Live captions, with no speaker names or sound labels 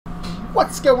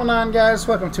What's going on, guys?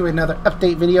 Welcome to another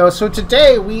update video. So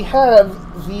today we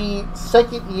have the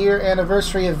second year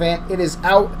anniversary event. It is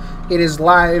out. It is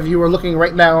live. You are looking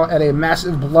right now at a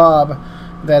massive blob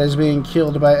that is being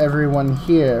killed by everyone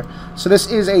here. So this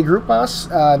is a group boss.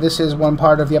 This is one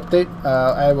part of the update.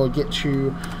 I will get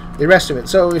to the rest of it.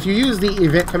 So if you use the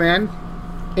event command,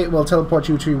 it will teleport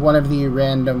you to one of the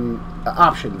random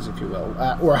options, if you will,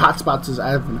 or hotspots as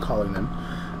I've been calling them.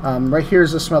 Right here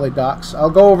is the smelly docks. I'll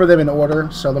go over them in order,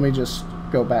 so let me just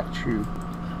go back to...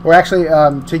 Or actually,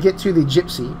 to get to the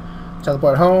Gypsy,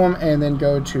 teleport home and then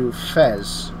go to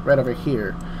Fez, right over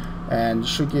here. And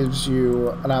she gives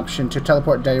you an option to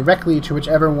teleport directly to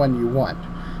whichever one you want.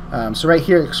 So right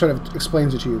here, it sort of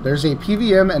explains it to you. There's a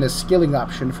PVM and a skilling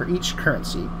option for each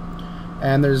currency.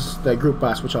 And there's the group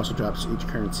boss, which also drops each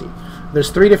currency.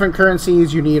 There's 3 different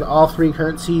currencies. You need all 3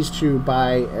 currencies to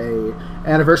buy a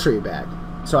anniversary bag.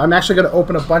 So I'm actually going to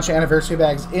open a bunch of anniversary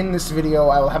bags in this video.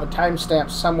 I will have a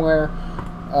timestamp somewhere,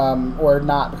 or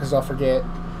not because I'll forget.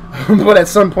 But at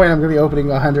some point I'm going to be opening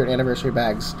 100 anniversary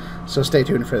bags, so stay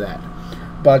tuned for that.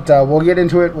 But we'll get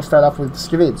into it. We'll start off with the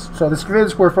Skivids. So the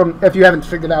Skivids were from, if you haven't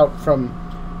figured out from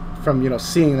you know,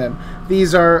 seeing them,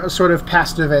 these are sort of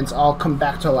past events all come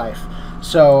back to life.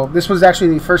 So this was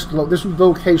actually the first, this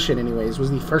location anyways, was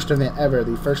the first event ever,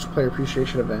 the first player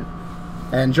appreciation event.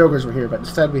 And Jokers were here, but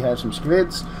instead we have some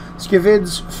Skivids.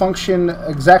 Skivids function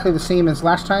exactly the same as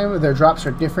last time. Their drops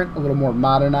are different, a little more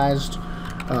modernized.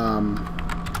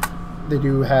 They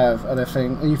do have other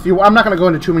thing. If you, I'm not going to go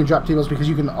into too many drop tables because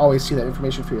you can always see that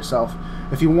information for yourself.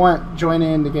 If you want, join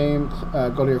in the game,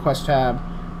 go to your quest tab,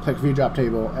 click View Drop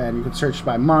Table, and you can search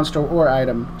by monster or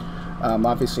item.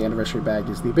 Obviously, Anniversary Bag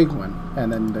is the big one,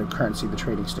 and then the currency, the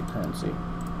trading stick currency.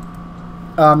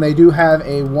 They do have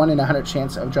a 1 in 100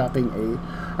 chance of dropping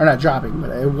a, or not dropping, but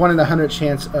a 1 in 100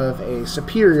 chance of a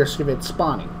superior Skivid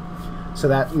spawning. So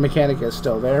that mechanic is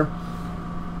still there.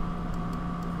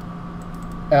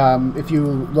 If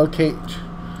you locate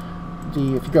if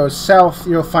you go south,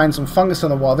 you'll find some fungus on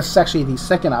the wall. This is actually the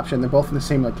second option. They're both in the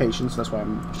same location, so that's why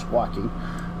I'm just walking.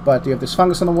 But you have this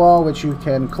fungus on the wall, which you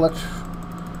can collect.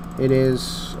 It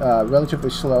is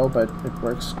relatively slow, but it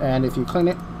works. And if you clean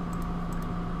it,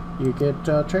 you get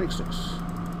trading sticks.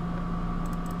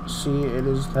 See, it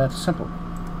is that simple.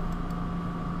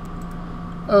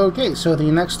 Okay, so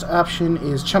the next option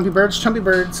is Chumpy Birds. Chumpy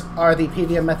Birds are the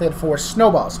PVM method for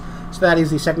snowballs. So that is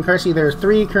the second currency. There are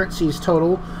 3 currencies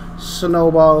total: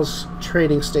 snowballs,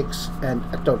 trading sticks, and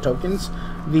ecto tokens.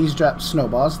 These drop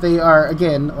snowballs. They are,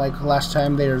 again, like last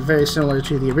time, they are very similar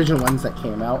to the original ones that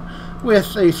came out,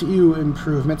 with a few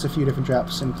improvements, a few different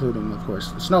drops, including, of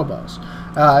course, the snowballs.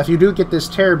 If you do get this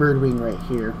terror bird wing right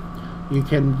here, you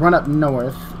can run up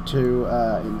north to,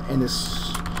 in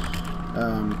this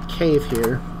cave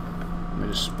here. Let me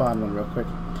just spawn one real quick.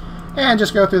 And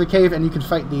just go through the cave, and you can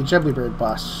fight the Jubbly Bird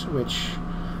boss, which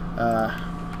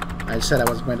I said I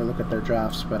wasn't going to look at their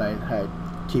drops, but I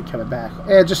keep coming back.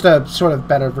 And just a sort of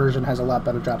better version, has a lot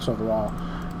better drops overall,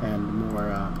 and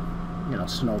more, you know,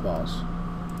 snowballs.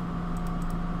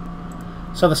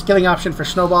 So the skilling option for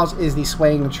snowballs is the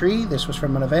swaying tree. This was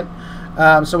from an event.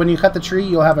 So when you cut the tree,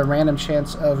 you'll have a random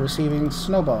chance of receiving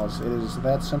snowballs. It is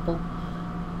that simple.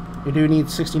 You do need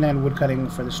 69 wood cutting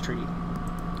for this tree.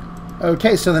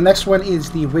 Okay, so the next one is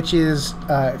the Witch's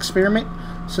Experiment.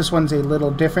 So this one's a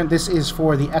little different. This is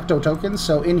for the ecto tokens.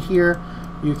 So in here,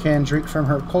 you can drink from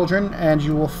her cauldron, and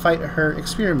you will fight her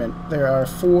experiment. There are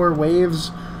 4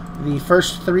 waves. The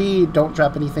first 3 don't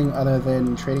drop anything other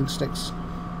than trading sticks.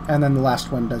 And then the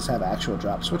last one does have actual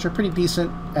drops, which are pretty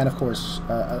decent. And of course,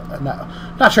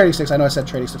 not trading sticks. I know I said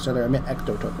trading sticks earlier. I meant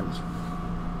ecto tokens.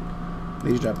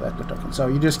 These drop the ecto tokens. So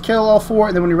you just kill all 4,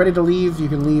 and then when you're ready to leave, you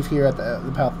can leave here at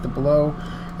the path below,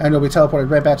 and you'll be teleported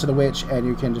right back to the witch, and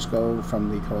you can just go from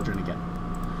the cauldron again.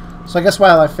 So I guess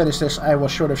while I finish this, I will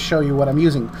sort of show you what I'm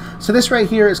using. So this right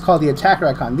here is called the attacker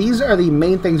icon. These are the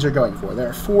main things you're going for. There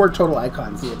are 4 total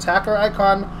icons: the attacker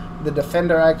icon, the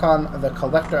defender icon, the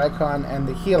collector icon, and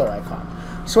the healer icon.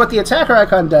 So what the attacker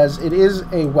icon does, it is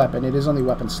a weapon. It is on the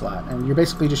weapon slot, and you're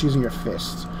basically just using your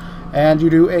fists. And you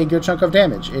do a good chunk of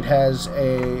damage. It has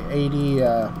a 80,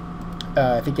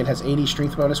 I think it has 80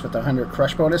 strength bonus with a 100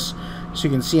 crush bonus. So you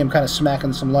can see I'm kind of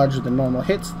smacking some larger than normal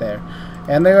hits there.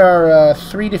 And there are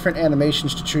 3 different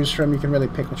animations to choose from. You can really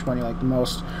pick which one you like the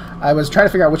most. I was trying to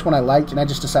figure out which one I liked, and I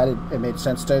just decided it made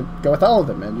sense to go with all of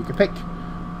them, and you can pick.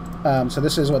 So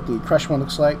this is what the crush one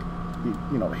looks like.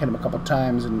 You know, hit him a couple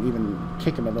times and even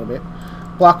kick him a little bit.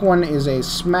 Block one is a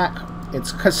smack.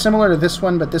 It's similar to this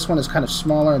one, but this one is kind of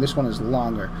smaller, and this one is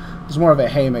longer. It's more of a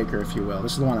haymaker, if you will.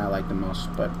 This is the one I like the most.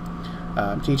 But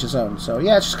To each his own. So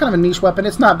yeah, it's just kind of a niche weapon.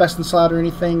 It's not best in slot or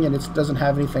anything, and it doesn't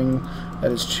have anything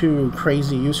that is too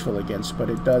crazy useful against. But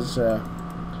it does, you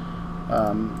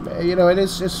know,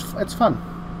 it's fun,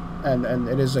 and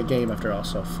it is a game after all.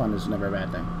 So fun is never a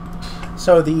bad thing.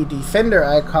 So the defender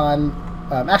icon.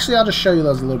 Actually, I'll just show you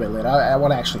those a little bit later. I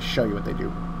want to actually show you what they do.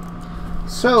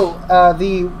 So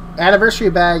the anniversary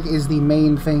bag is the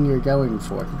main thing you're going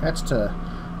for. Congrats to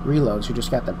Reloads who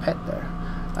just got the pet there.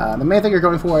 The main thing you're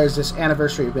going for is this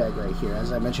anniversary bag right here,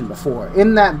 as I mentioned before.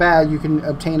 In that bag, you can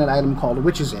obtain an item called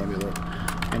Witch's Amulet.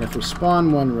 And if we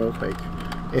spawn one real quick,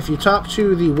 if you talk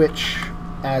to the witch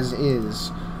as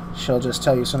is, she'll just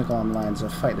tell you something along the lines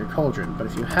of fight their cauldron. But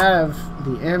if you have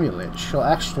the amulet, she'll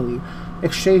actually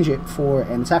exchange it for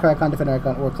an attacker icon, defender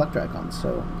icon, or collector icon.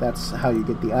 So that's how you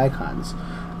get the icons.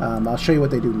 I'll show you what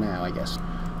they do now, I guess.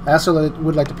 I also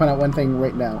would like to point out one thing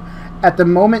right now. At the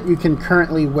moment, you can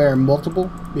currently wear multiple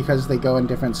because they go in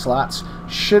different slots.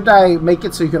 Should I make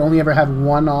it so you can only ever have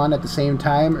one on at the same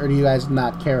time, or do you guys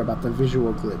not care about the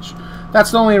visual glitch?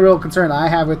 That's the only real concern I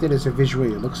have with it, is that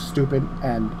visually it looks stupid,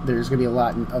 and there's going to be a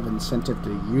lot of incentive to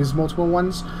use multiple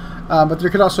ones. But there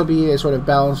could also be a sort of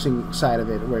balancing side of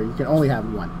it where you can only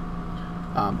have one.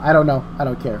 I don't know. I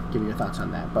don't care. Give me your thoughts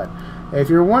on that. But if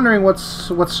you're wondering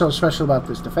what's so special about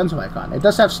this defensive icon, it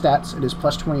does have stats. It is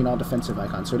plus 20 in all defensive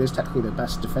icons, so it is technically the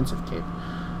best defensive cape.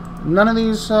 None of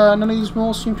these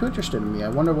moles seem too interested in me. I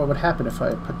wonder what would happen if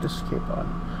I put this cape on.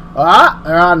 Ah,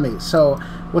 they're on me. So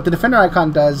what the defender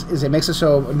icon does is it makes it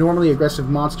so normally aggressive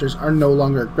monsters are no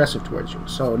longer aggressive towards you.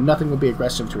 So nothing will be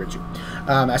aggressive towards you.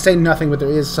 I say nothing, but there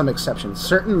is some exceptions.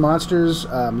 Certain monsters,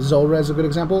 Zulrah is a good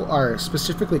example, are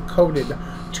specifically coded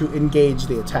to engage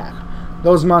the attack.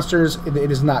 Those monsters, it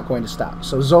is not going to stop.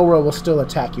 So Zulrah will still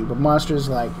attack you, but monsters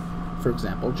like, for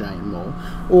example, Giant Mole,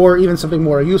 or even something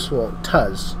more useful,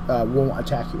 Tuz, won't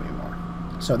attack you anymore.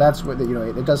 So that's what, you know,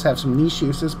 it does have some niche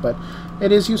uses, but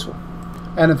it is useful.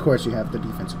 And of course you have the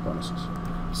defensive bonuses.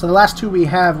 So the last two we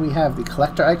have the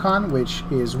collector icon, which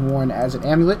is worn as an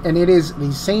amulet, and it is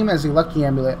the same as the lucky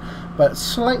amulet, but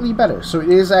slightly better. So it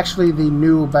is actually the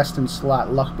new best in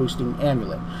slot luck boosting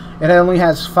amulet. It only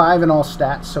has 5 in all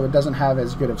stats, so it doesn't have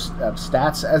as good of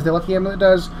stats as the lucky amulet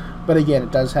does, but again,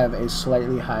 it does have a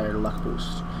slightly higher luck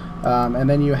boost. And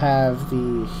then you have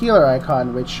the healer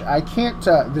icon, which I can't,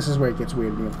 this is where it gets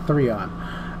weird, we have 3 on.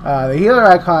 The healer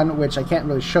icon, which I can't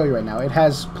really show you right now, it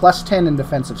has plus 10 in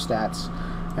defensive stats,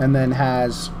 and then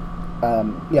has,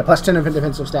 plus 10 in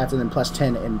defensive stats, and then plus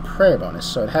 10 in prayer bonus.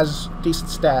 So it has decent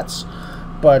stats,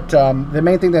 but the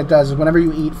main thing that it does is whenever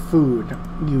you eat food,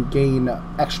 you gain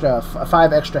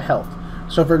 5 extra health.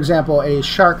 So for example, a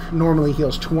shark normally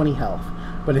heals 20 health,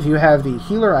 but if you have the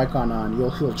healer icon on,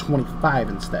 you'll heal 25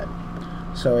 instead.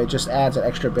 So it just adds an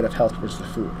extra bit of health towards the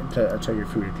food, to your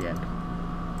food at the end.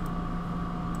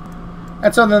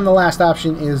 And so then the last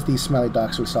option is the smelly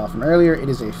docks we saw from earlier. It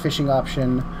is a fishing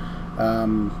option.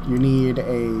 You need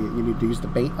to use the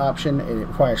bait option. It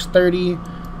requires 30,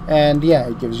 and yeah,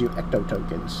 it gives you ecto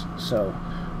tokens. So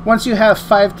once you have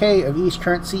 5k of each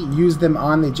currency, use them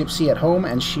on the gypsy at home,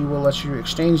 and she will let you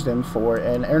exchange them for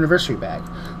an anniversary bag.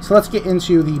 So let's get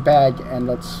into the bag, and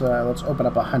let's open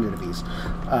up 100 of these.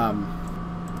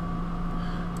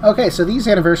 Okay, so these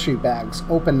anniversary bags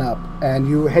open up, and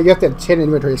you have to have 10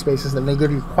 inventory spaces, and they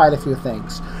give you quite a few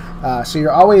things. So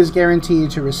you're always guaranteed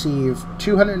to receive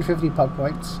 250 pug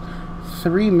points,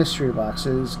 3 mystery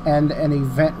boxes, and an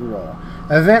event roll.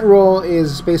 Event roll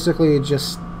is basically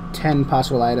just 10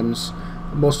 possible items,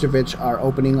 most of which are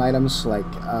opening items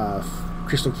like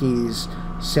crystal keys,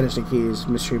 sinister keys,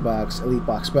 mystery box, elite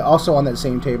box. But also on that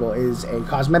same table is a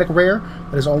cosmetic rare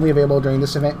that is only available during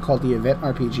this event called the Event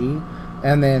RPG.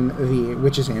 And then the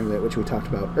Witch's Amulet, which we talked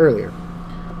about earlier.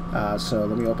 So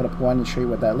let me open up one and show you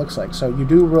what that looks like. So you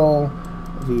do roll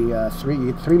the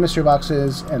three mystery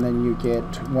boxes, and then you get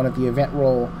one of the event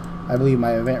roll. I believe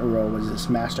my event roll was this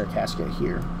master casket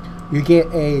here. You get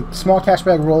a small cash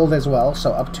bag rolled as well,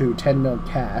 so up to 10 mil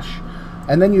cash.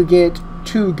 And then you get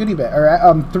 3 goodie bag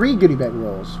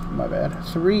rolls. My bad.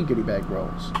 3 goodie bag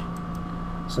rolls.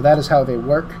 So that is how they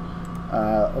work.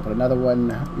 Open another one.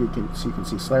 You can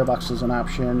see Slayer box is an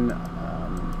option.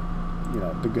 You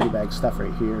know, the goodie bag stuff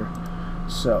right here.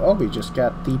 So, oh, we just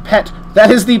got the pet.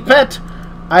 That is the pet.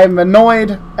 I'm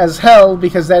annoyed as hell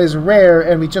because that is rare,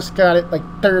 and we just got it like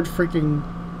 3rd freaking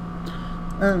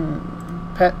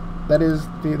pet. That is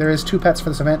there is 2 pets for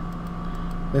this event.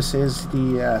 This is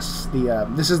this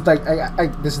is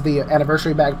the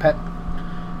anniversary bag pet,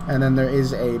 and then there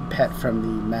is a pet from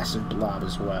the massive blob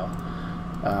as well.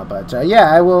 Yeah,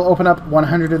 I will open up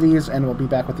 100 of these, and we'll be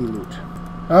back with the loot.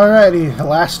 Alrighty, the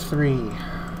last 3.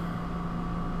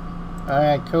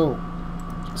 Alright, cool.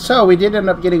 So, we did end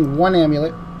up getting one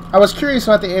amulet. I was curious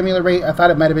about the amulet rate. I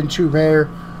thought it might have been too rare.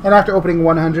 And after opening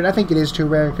 100, I think it is too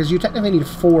rare, because you technically need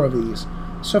 4 of these.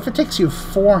 So if it takes you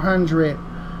 400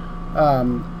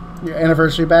 your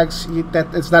anniversary bags,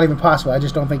 it's not even possible. I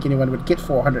just don't think anyone would get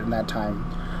 400 in that time.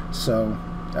 So,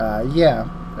 yeah.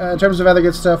 In terms of other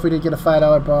good stuff, we did get a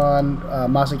 $5 bond.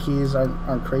 Mossy keys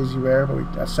aren't crazy rare, but we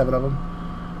got 7 of them.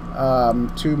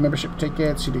 2 membership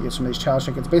tickets. You do get some of these challenge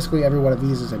tickets. Basically, every one of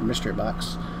these is a mystery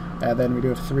box. And then we do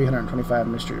have 325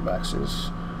 mystery boxes.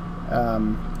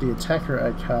 The attacker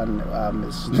icon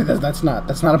is that's not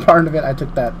a part of it. I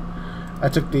took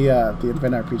the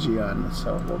Invent RPG on,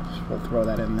 so we'll throw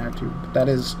that in there too. But that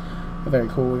is very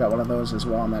cool. We got one of those as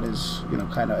well, and that is, you know,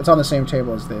 kind of, it's on the same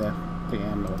table as the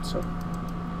amulet. So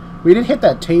we did hit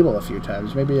that table a few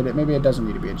times. Maybe it doesn't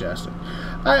need to be adjusted.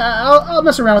 I'll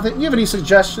mess around with it. You have any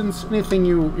suggestions? Anything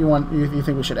you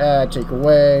think we should add, take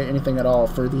away, anything at all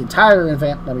for the entire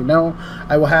event? Let me know.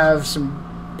 I will have some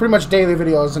pretty much daily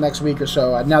videos the next week or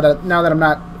so. Now that I'm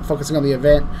not focusing on the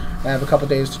event, I have a couple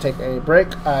days to take a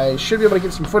break. I should be able to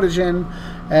get some footage in,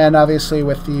 and obviously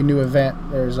with the new event,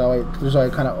 there's always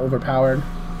kind of overpowered,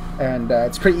 and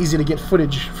it's pretty easy to get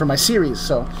footage for my series.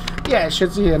 So yeah, I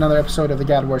should see another episode of the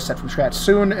God of War set from scratch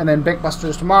soon, and then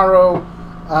Bankbusters tomorrow.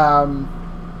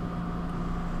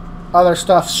 Other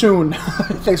stuff soon.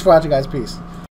 Thanks for watching, guys. Peace.